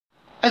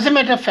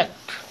matter of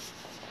fact,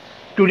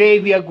 today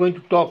we are going to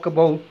talk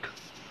about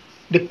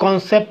the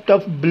concept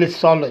of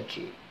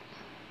blissology.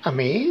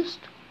 Amazed?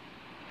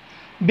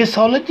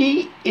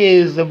 Blissology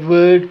is a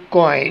word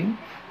coined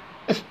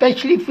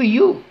especially for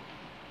you,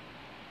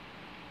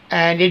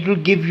 and it will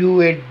give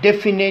you a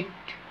definite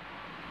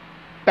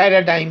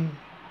paradigm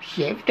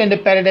shift, and a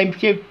paradigm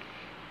shift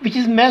which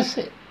is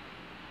massive.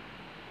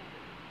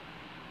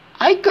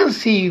 I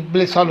conceive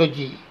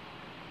blissology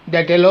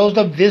that allows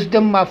the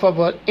wisdom of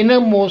our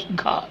innermost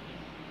God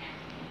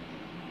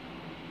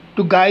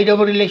to guide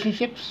our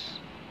relationships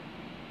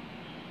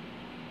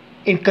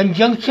in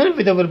conjunction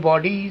with our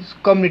bodies,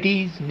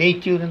 communities,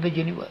 nature, and the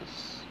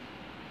universe.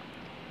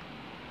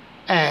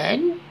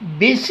 And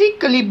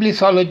basically,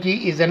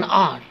 blissology is an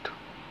art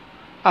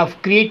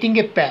of creating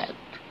a path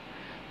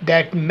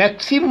that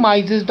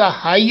maximizes the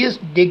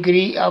highest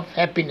degree of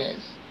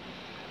happiness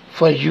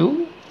for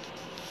you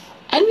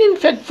and, in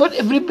fact, for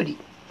everybody.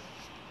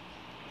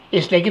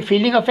 It's like a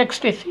feeling of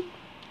ecstasy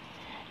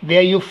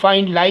where you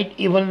find light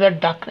even in the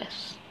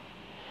darkness.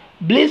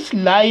 Bliss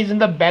lies in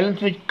the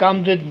balance which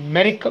comes with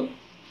miracle,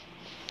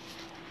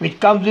 which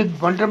comes with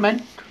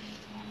wonderment,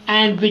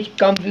 and which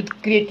comes with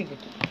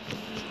creativity.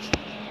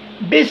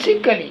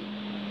 Basically,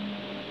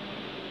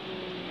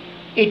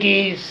 it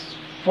is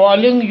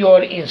following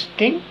your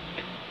instinct,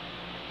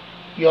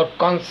 your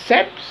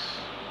concepts,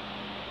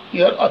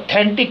 your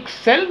authentic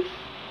self,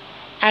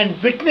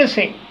 and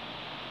witnessing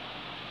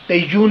the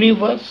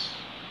universe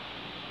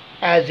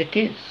as it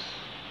is.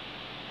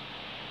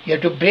 You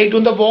have to break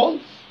down the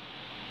walls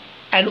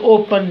and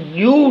open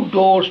new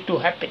doors to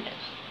happiness.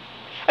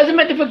 As a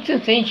matter of fact,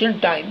 since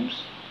ancient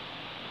times,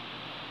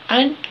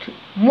 and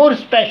more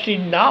especially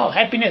now,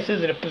 happiness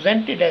is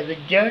represented as a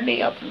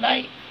journey of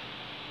life.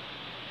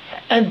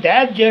 And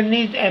that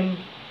journey is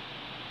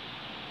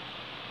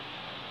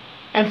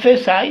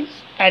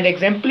emphasized and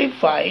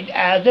exemplified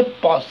as a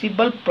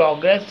possible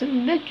progress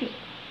in nature.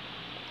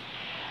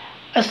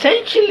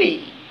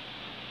 Essentially,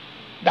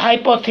 the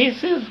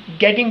hypothesis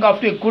getting off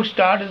to a good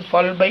start is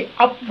followed by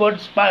upward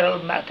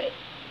spiral method.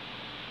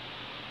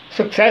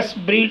 Success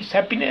breeds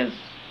happiness,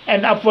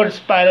 and upward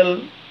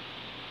spiral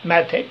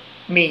method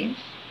means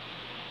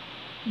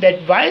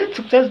that while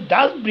success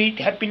does breed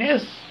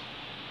happiness,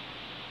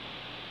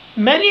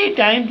 many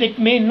times it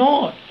may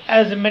not.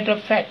 As a matter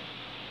of fact,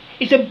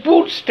 it's a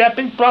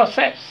bootstrapping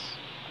process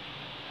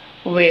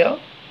where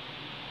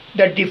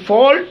the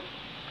default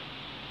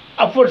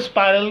upward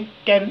spiral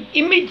can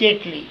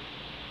immediately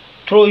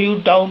throw you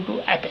down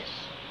to abyss.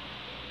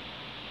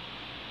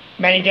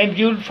 Many times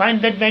you will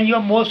find that when you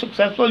are more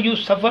successful, you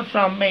suffer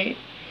from a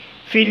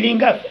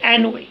feeling of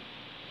ennui,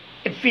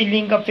 a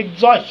feeling of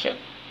exhaustion.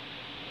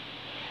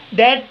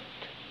 That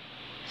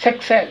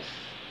success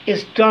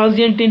is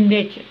transient in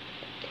nature.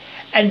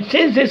 And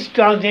since it's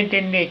transient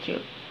in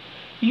nature,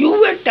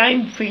 you at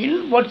times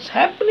feel what's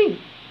happening.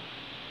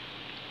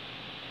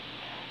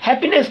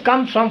 Happiness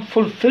comes from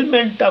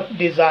fulfillment of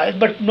desires,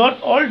 but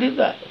not all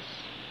desires.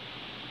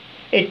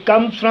 It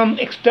comes from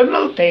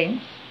external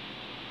things,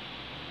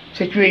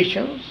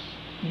 situations,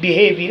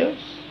 behaviors,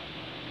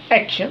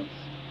 actions.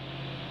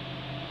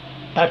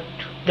 But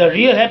the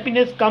real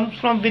happiness comes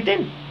from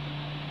within.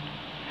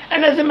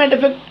 And as a matter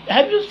of fact,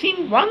 have you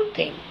seen one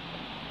thing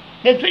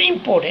that's very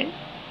important?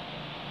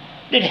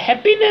 That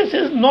happiness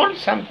is not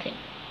something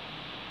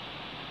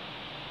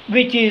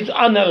which is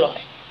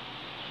unalloyed.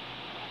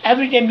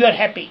 Every time you are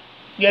happy,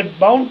 you are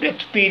bound to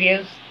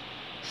experience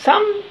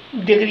some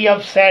degree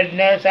of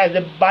sadness as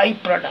a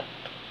byproduct.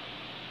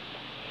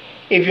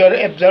 If you are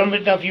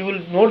observant enough, you will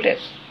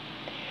notice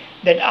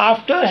that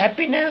after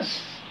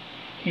happiness,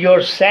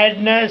 your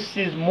sadness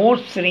is more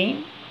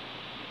serene,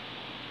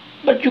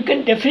 but you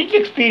can definitely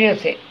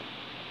experience it,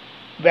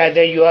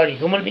 whether you are a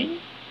human being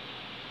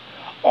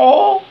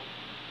or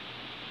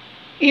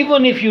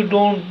even if you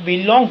don't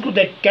belong to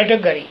that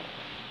category.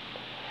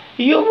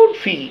 You would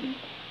feel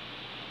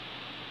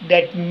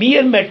that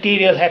mere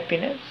material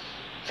happiness,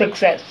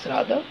 success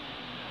rather,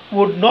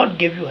 would not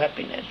give you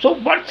happiness. So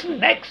what's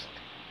next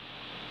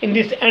in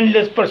this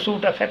endless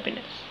pursuit of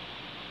happiness?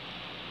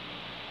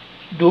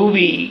 Do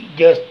we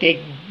just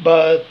take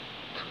birth,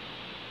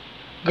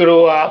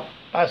 grow up,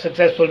 are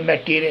successful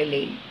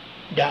materially,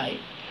 die?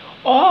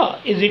 Or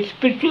is it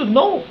spiritual?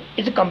 No,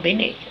 it's a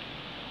combination.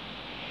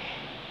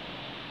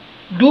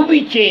 Do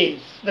we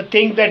chase the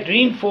things that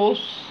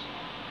reinforce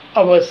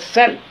our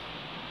self?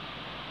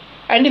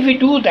 And if we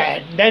do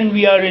that, then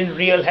we are in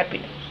real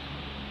happiness.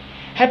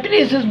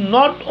 Happiness is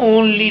not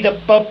only the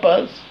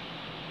purpose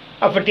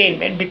of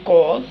attainment,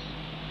 because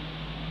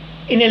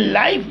in a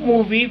life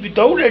movie,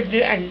 without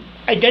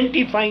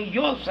identifying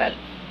yourself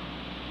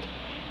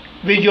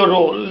with your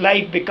role,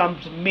 life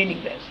becomes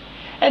meaningless.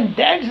 And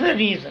that's the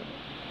reason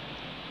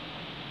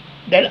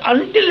that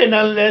until and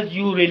unless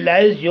you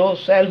realize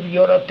yourself,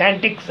 your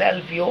authentic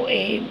self, your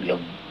aim, your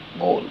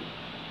goal,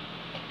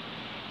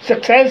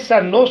 success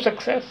or no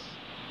success,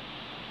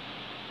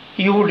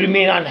 you would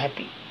remain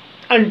unhappy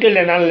until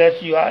and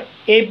unless you are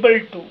able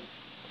to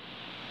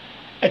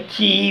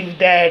achieve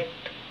that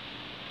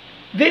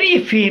very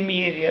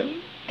ephemeral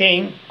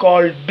thing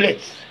called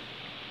bliss.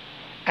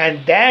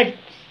 And that's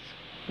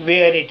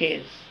where it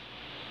is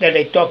that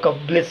I talk of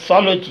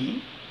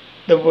blissology,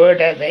 the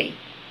word, as I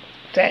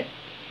said,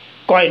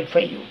 coined for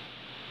you.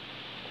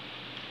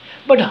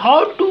 But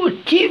how to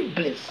achieve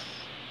bliss?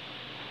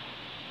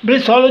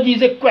 Blissology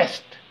is a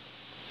quest.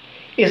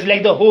 It's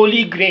like the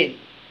Holy Grail.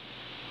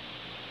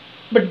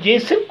 But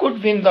Jason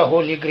could win the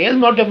Holy Grail.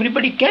 Not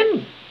everybody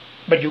can.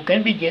 But you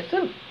can be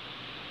Jason.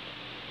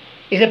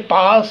 It's a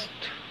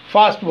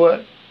fast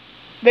word.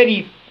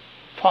 Very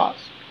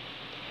fast.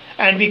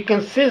 And we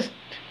consist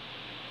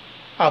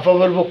of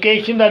our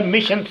vocation or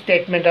mission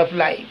statement of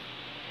life.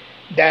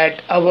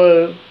 That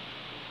our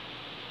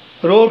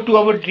road to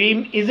our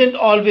dream isn't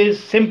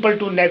always simple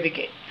to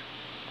navigate.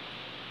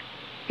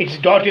 It's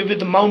dotted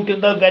with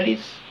mountains or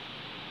valleys,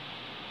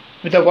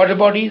 with the water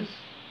bodies,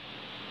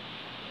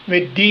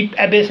 with deep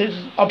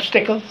abysses,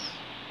 obstacles,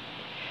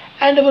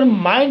 and our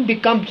mind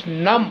becomes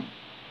numb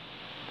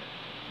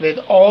with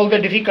all the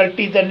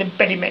difficulties and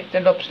impediments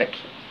and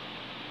obstructions.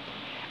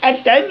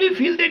 At times we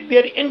feel that we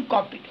are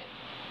incompetent.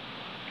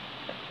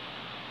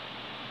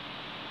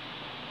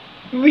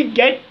 We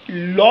get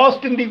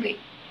lost in the way.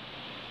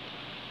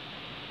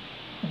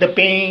 The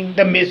pain,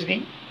 the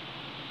misery,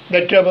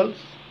 the troubles,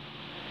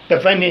 the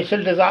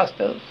financial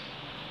disasters,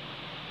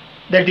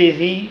 the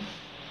disease,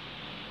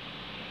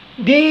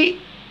 they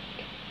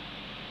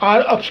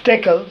are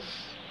obstacles,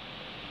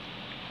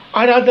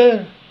 or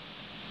other,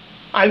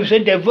 I would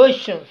say,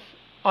 diversions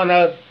on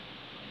our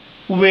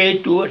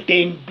way to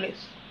attain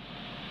bliss.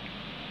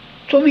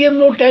 So we have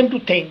no time to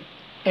think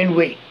and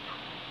wait.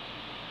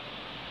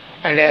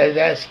 And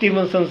as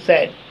Stevenson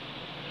said,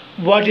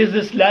 what is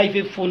this life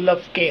if full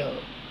of care?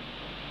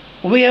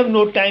 We have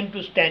no time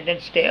to stand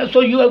and stare.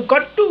 So you have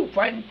got to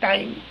find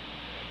time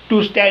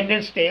to stand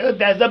and stare.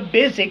 That's the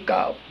basic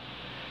of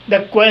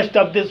the quest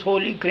of this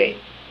Holy Grail.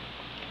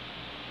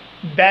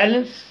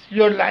 Balance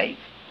your life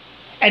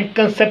and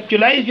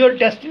conceptualize your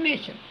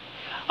destination.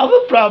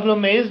 Our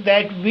problem is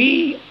that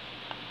we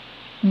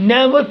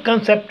never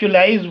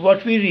conceptualize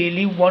what we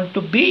really want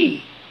to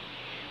be.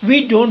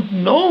 We don't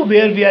know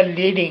where we are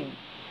leading.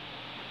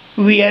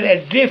 We are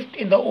adrift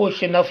in the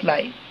ocean of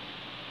life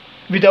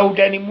without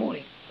any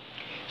mooring.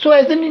 So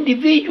as an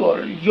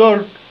individual,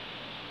 your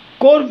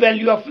core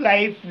value of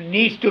life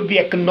needs to be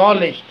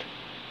acknowledged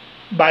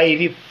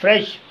by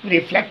fresh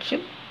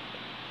reflection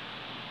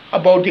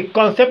about the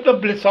concept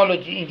of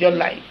blissology in your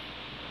life.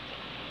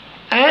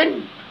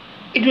 And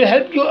it will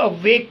help you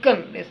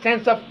awaken a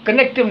sense of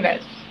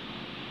connectiveness.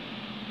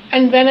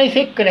 And when I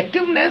say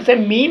connectiveness, I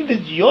mean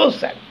with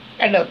yourself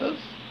and others,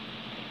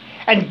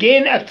 and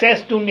gain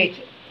access to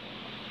nature.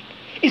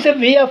 It's a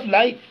way of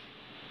life.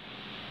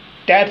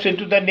 Taps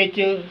into the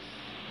nature's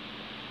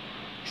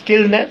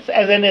stillness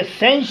as an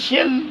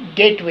essential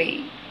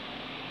gateway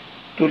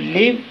to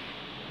live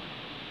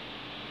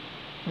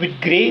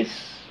with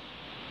grace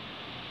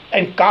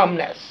and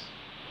calmness.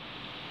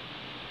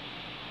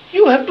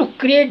 You have to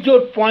create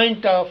your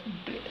point of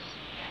bliss.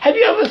 Have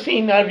you ever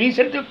seen or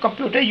reset the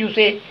computer? You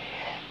say,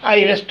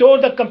 I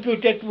restore the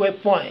computer to a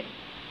point.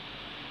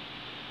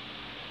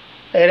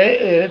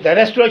 The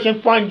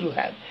restoration point you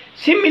have.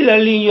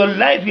 Similarly, in your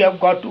life, you have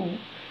got to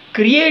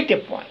create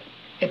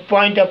a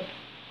point of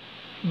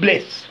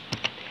bliss.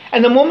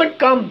 And the moment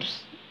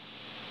comes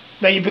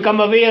when you become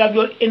aware of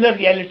your inner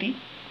reality,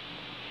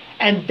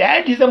 and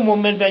that is the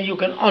moment when you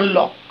can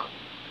unlock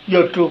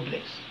your true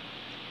bliss.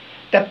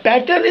 The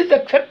pattern is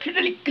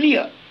exceptionally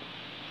clear.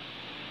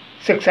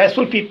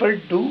 Successful people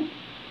do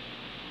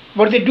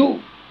what they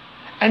do,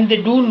 and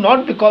they do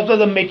not because of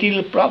the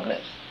material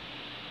progress.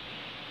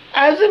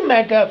 As a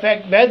matter of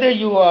fact, whether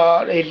you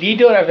are a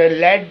leader or a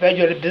lad, whether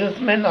you are a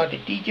businessman or a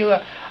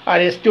teacher or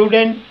a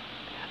student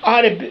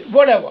or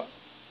whatever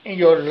in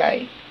your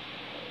life,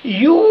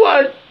 you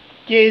are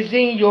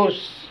chasing your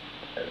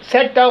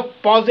set of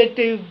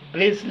positive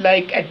bliss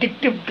like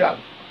addictive drug.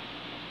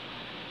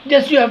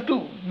 Just you have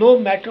to, no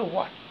matter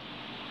what.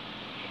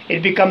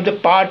 It becomes a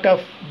part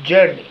of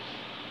journey.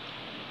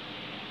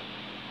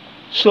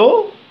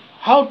 So,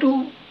 how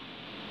to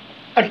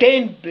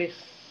attain bliss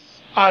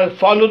or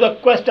follow the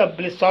quest of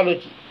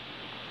blissology?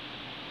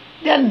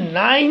 There are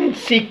 9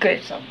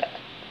 secrets of that.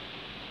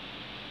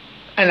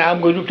 And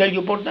I'm going to tell you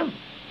about them.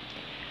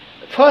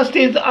 First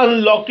is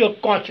unlock your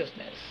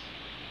consciousness.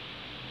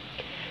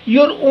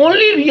 Your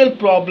only real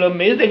problem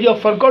is that you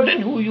have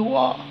forgotten who you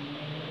are.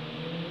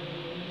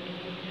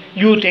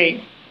 You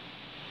think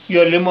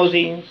your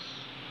limousines,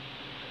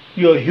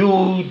 your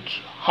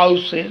huge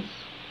houses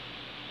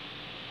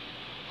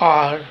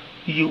are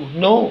you.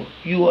 No,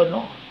 you are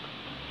not.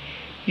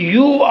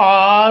 You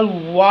are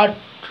what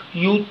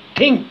you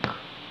think,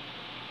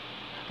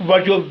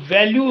 what your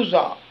values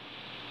are.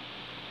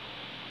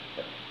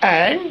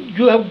 And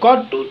you have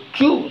got to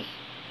choose.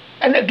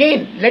 And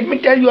again, let me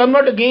tell you, I'm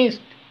not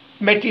against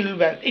material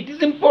wealth. It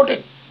is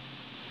important.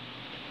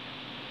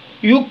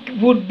 You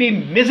would be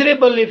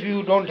miserable if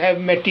you don't have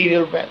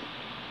material wealth.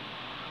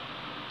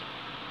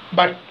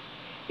 But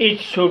it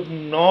should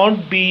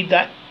not be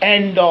the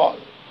end all.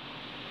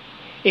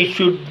 It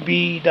should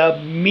be the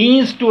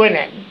means to an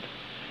end,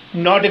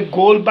 not a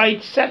goal by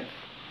itself.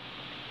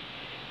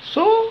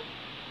 So,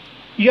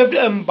 you have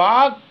to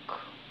embark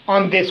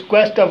on this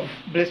quest of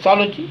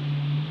blissology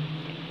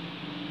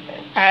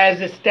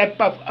as a step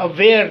of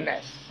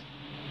awareness.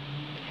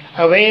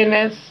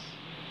 Awareness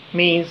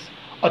means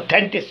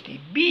authenticity.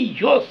 Be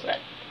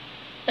yourself.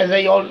 As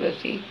I always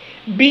say,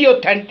 be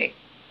authentic.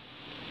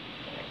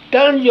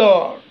 Turn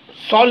your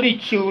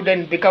solitude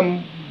and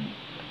become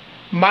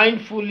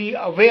mindfully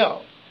aware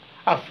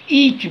of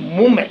each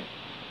moment.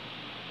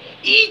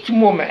 Each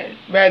moment,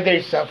 whether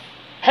it's of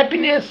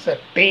happiness or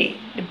pain,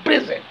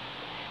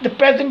 the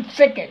present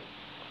second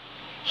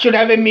should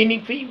have a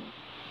meaning for you.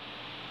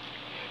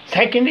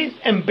 Second is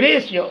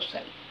embrace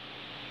yourself.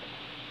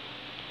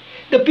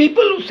 The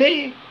people who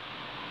say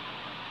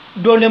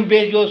don't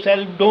embrace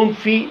yourself, don't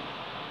feel,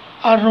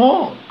 are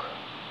wrong.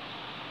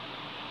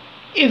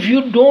 If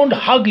you don't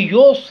hug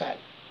yourself,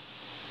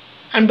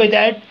 and by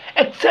that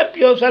accept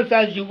yourself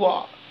as you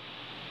are,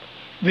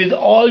 with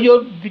all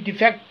your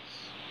defects,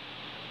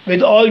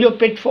 with all your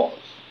pitfalls.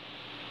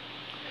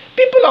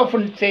 People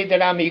often say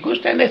that I'm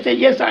egoist, and I say,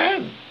 yes, I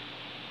am.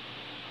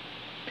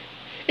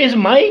 Is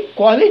my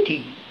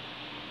quality,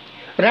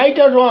 right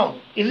or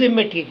wrong, is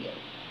immaterial.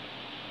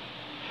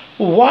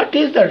 What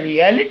is the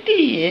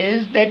reality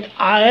is that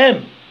I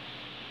am.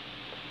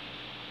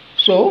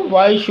 So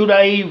why should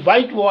I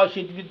whitewash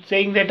it with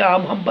saying that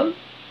I'm humble,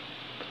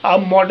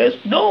 I'm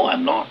modest? No,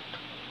 I'm not.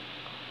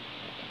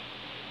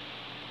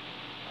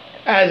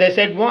 As I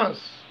said once,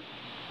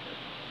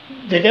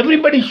 that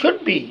everybody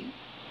should be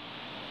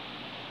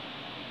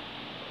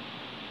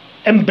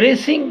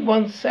embracing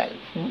oneself.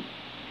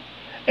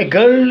 A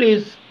girl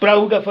is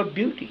proud of her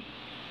beauty.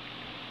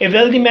 A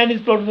wealthy man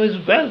is proud of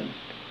his wealth.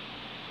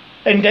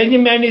 An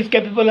intelligent man is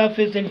capable of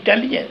his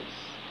intelligence.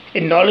 A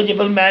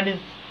knowledgeable man is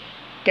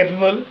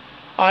capable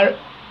or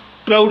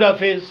proud of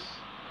his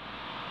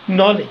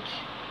knowledge.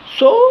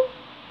 So,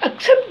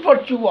 accept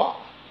what you are.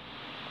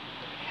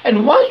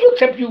 And once you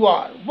accept you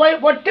are,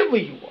 whatever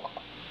you are,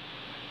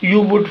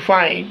 you would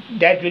find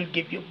that will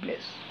give you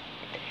bliss.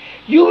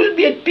 You will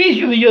be at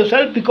peace with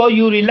yourself because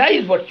you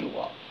realize what you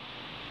are.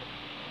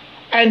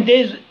 And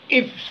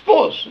if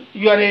suppose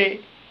you are a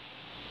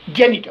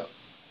janitor,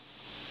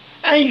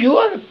 and you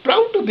are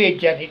proud to be a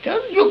janitor,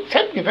 you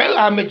accept, well,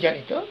 I'm a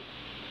janitor.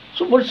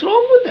 So what's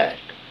wrong with that?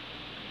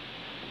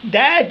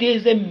 That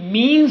is a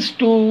means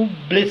to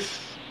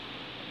bliss.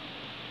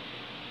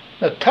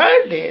 The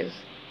third is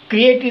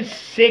create a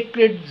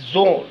sacred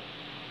zone.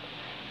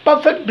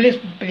 Perfect bliss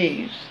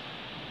believes,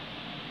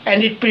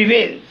 and it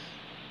prevails,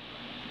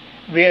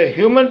 where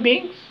human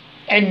beings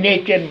and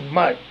nature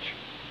merge.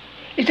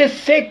 It's a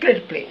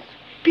sacred place.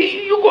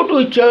 You go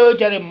to a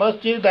church or a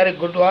masjid or a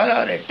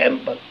gurdwara or a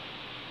temple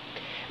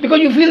because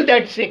you feel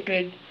that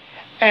sacred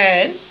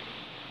and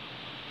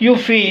you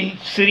feel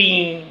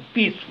serene,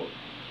 peaceful.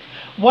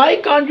 Why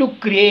can't you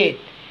create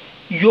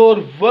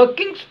your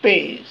working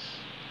space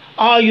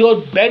or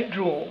your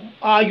bedroom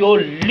or your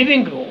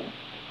living room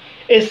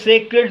a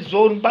sacred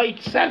zone by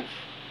itself?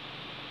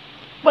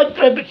 What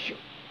prohibits you?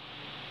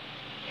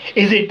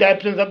 Is it the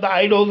absence of the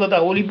idols or the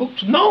holy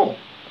books? No.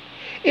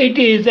 It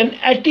is an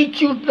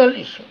attitudinal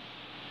issue.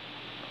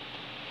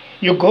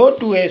 You go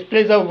to a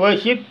place of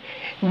worship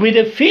with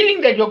a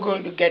feeling that you're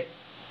going to get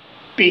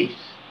peace.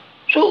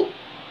 So,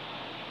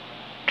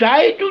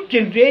 try to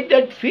generate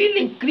that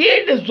feeling.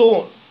 Create a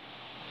zone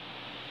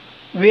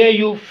where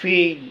you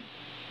feel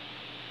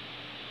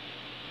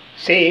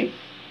safe,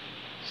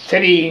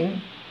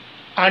 serene,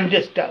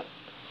 undisturbed.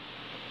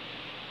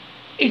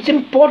 It's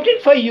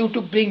important for you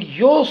to bring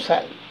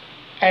yourself,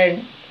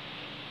 and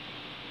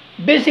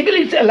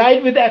basically it's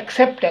allied with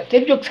acceptance.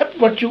 If you accept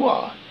what you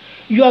are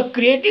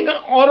creating an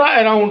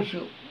aura around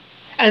you,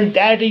 and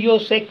that is your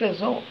sacred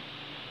zone.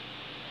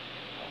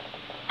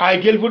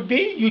 Ideal would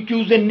be you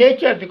choose in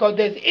nature because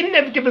there is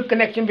inevitable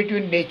connection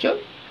between nature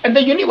and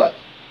the universe.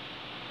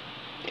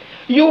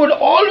 You would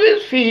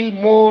always feel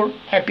more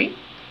happy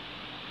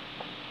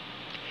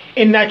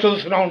in natural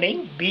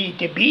surrounding, be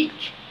it a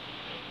beach,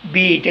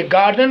 be it a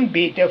garden,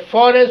 be it a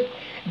forest,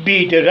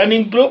 be it a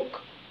running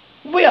brook,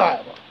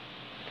 wherever.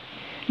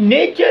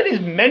 Nature is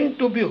meant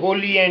to be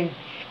holy and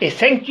a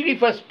sanctuary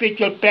for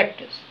spiritual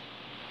practice,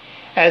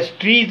 as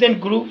trees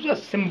and groves are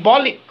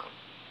symbolic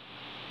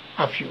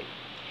of you,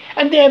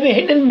 and they have a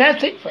hidden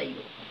message for you.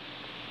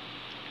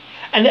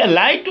 And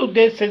allied to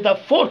this is the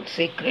fourth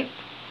secret.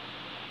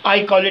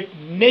 I call it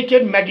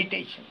nature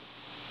meditation.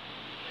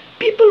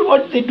 People,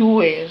 what they do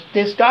is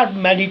they start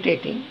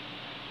meditating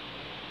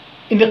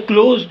in the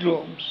closed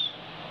rooms.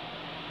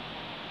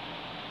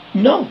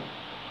 No.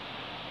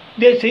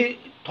 They say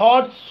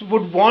thoughts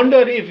would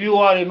wander if you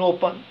are in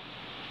open.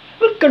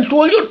 Well,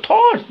 control your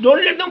thoughts.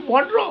 Don't let them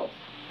wander off.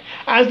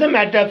 As a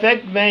matter of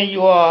fact, when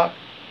you are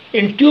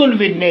in tune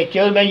with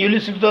nature, when you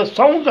listen to the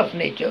sounds of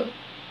nature,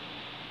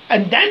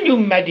 and then you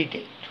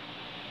meditate,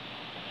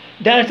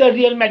 that's a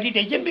real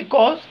meditation,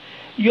 because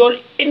your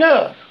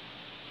inner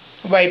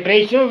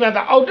vibrations and the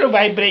outer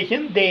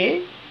vibrations,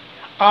 they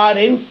are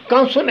in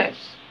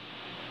consonance.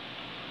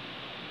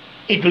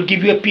 It will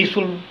give you a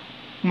peaceful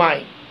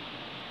mind.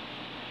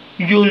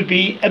 You will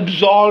be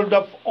absolved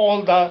of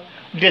all the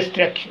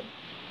distractions.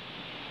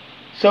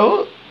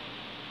 So,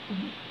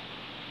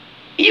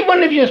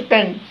 even if you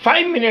spend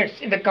 5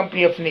 minutes in the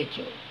company of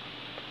nature,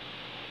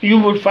 you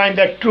would find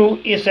the true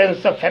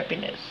essence of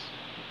happiness.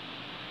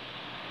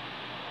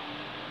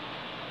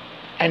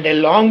 And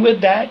along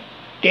with that,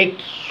 take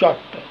short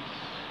breaths.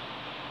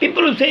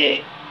 People who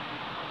say,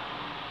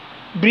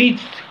 breathe.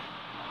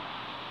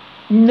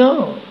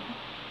 No.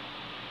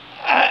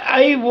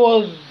 I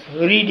was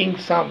reading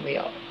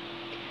somewhere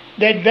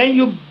that when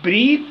you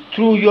breathe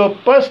through your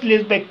purse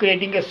lips by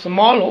creating a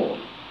small hole,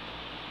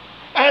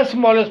 as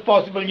small as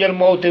possible your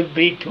mouth is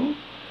breathe through,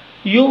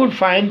 you would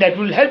find that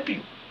will help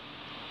you.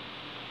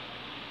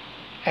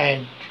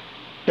 And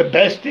the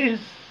best is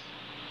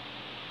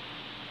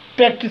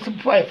practice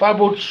for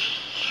about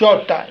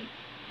short time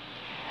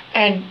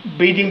and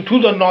breathing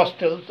through the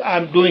nostrils. I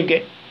am doing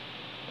it.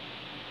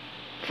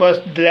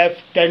 First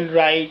left, then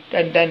right,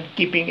 and then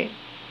keeping it.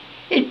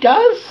 It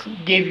does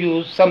give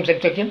you some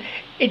satisfaction.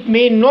 It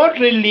may not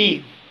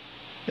relieve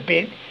the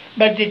pain,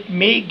 but it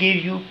may give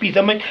you peace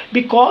of mind,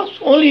 because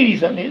only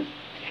reason is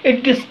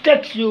it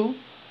distracts you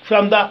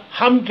from the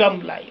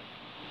humdrum life.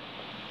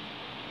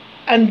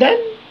 And then,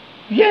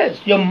 yes,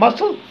 your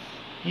muscles,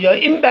 your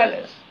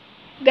imbalance,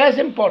 that's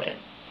important.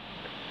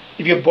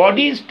 If your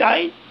body is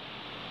tight,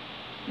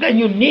 then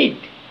you need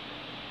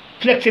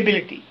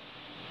flexibility.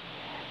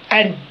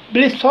 And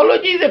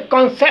blissology is a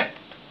concept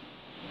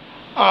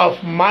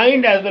of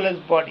mind as well as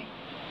body.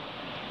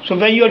 So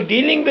when you are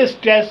dealing with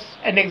stress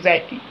and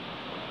anxiety,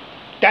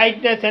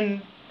 tightness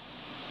and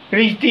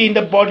rigidity in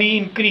the body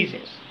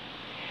increases.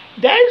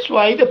 That's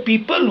why the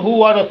people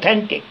who are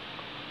authentic,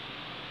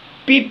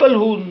 people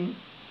who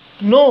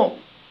know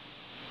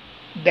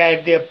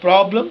that their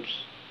problems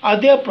are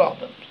their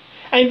problems,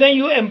 and when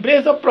you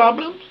embrace the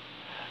problems,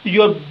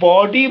 your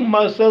body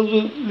muscles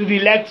will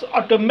relax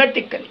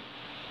automatically.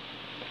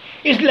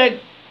 It's like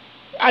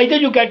either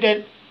you get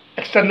an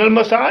external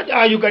massage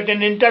or you get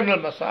an internal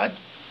massage.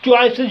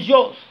 Choice is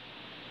yours.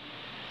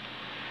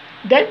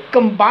 Then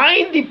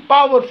combine the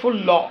powerful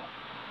law.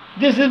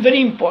 This is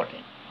very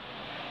important.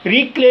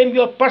 Reclaim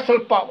your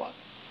personal power.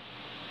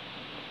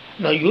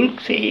 Now you'll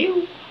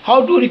say,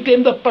 how to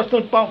reclaim the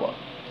personal power?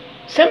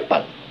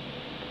 Simple.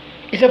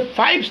 It's a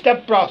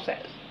 5-step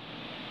process.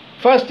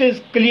 First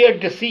is clear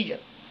decision.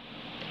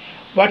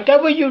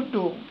 Whatever you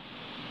do,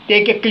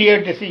 take a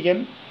clear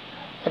decision.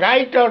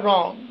 Right or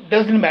wrong,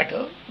 doesn't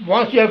matter.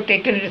 Once you have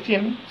taken a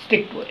decision,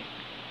 stick to it.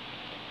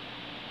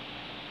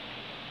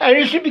 And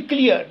it should be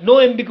clear, no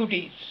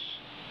ambiguities,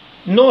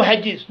 no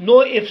hedges,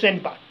 no ifs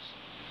and buts.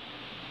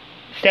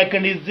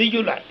 Second is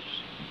visualize.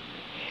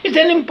 It's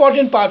an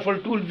important, powerful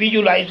tool,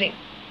 visualizing.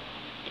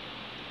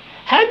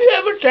 Have you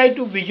ever tried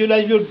to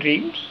visualize your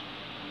dreams?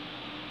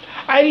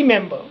 I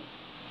remember,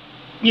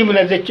 even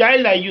as a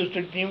child, I used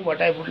to dream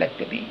what I would like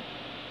to be.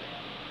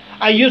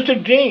 I used to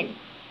dream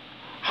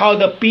how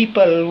the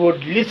people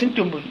would listen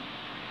to me,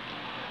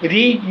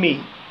 read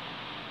me,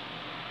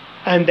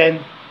 and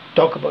then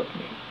talk about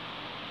me.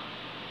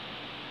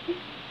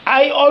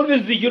 I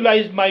always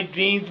visualize my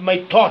dreams,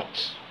 my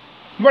thoughts.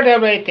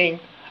 Whatever I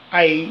think,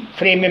 I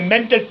frame a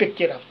mental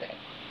picture of that.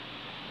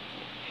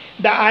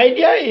 The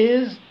idea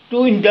is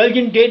to indulge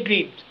in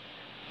daydreams.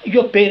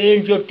 Your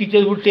parents, your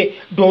teachers would say,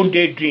 don't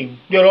daydream.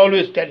 They're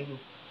always telling you.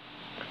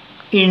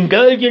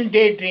 Indulge in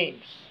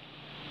daydreams.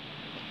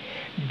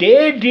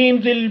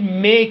 Daydreams will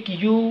make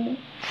you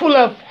full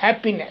of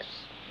happiness.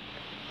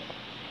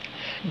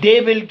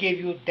 They will give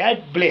you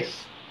that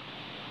bliss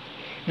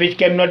which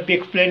cannot be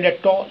explained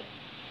at all.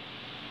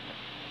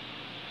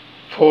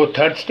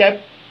 Third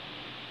step,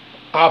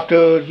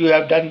 after you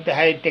have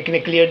taken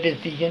a clear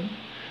decision,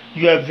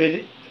 you have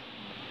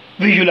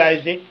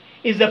visualized it,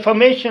 is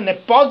affirmation, a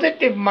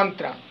positive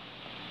mantra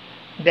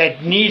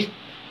that needs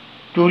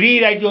to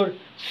rewrite your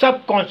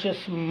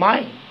subconscious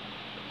mind.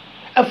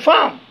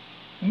 Affirm.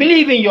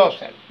 Believe in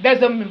yourself. That's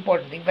the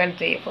important thing when I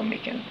say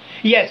affirmation.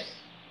 Yes,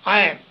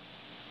 I am.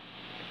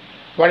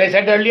 What I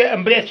said earlier,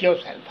 embrace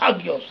yourself,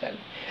 hug yourself.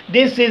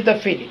 This is the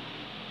feeling.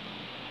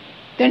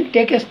 Then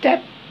take a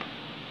step.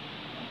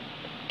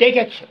 Take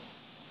action.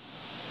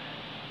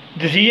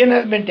 Decision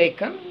has been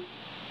taken.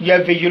 You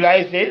have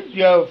visualized it.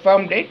 You have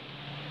affirmed it.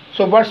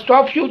 So what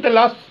stops you? The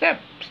last step.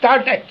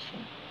 Start action.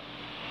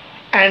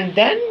 And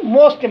then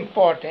most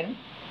important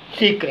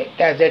secret,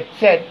 as I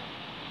said,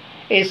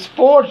 is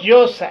support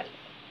yourself.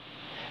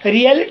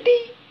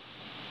 Reality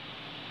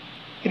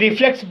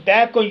reflects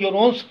back on your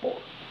own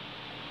sport.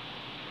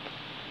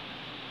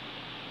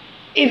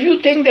 If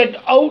you think that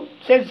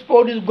outside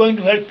sport is going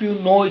to help you,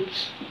 no,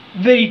 it's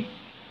very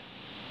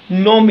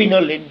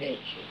nominal in nature.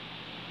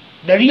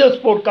 The real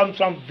sport comes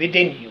from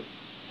within you.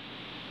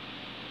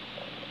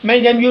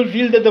 Many times you'll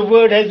feel that the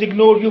world has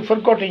ignored you,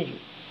 forgotten you.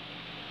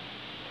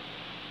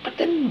 But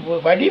then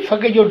why do you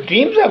forget? Your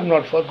dreams have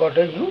not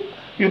forgotten you.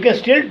 You can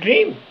still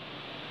dream.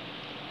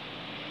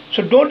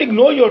 So don't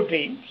ignore your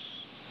dreams.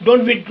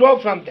 Don't withdraw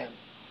from them.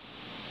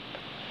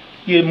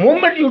 The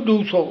moment you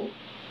do so,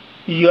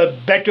 you are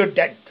better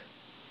dead.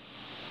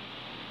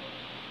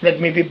 Let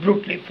me be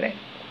brutally frank.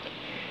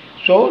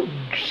 So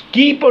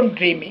keep on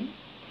dreaming,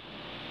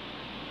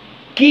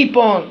 keep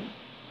on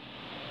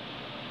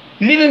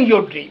living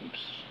your dreams,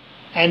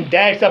 and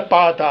that's the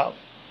path of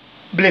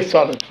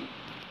blissology.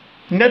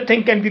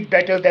 Nothing can be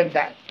better than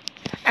that.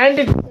 And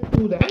if you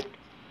do that,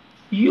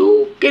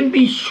 you can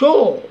be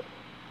sure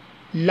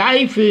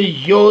life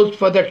is yours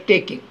for the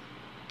taking.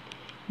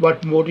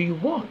 What more do you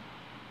want?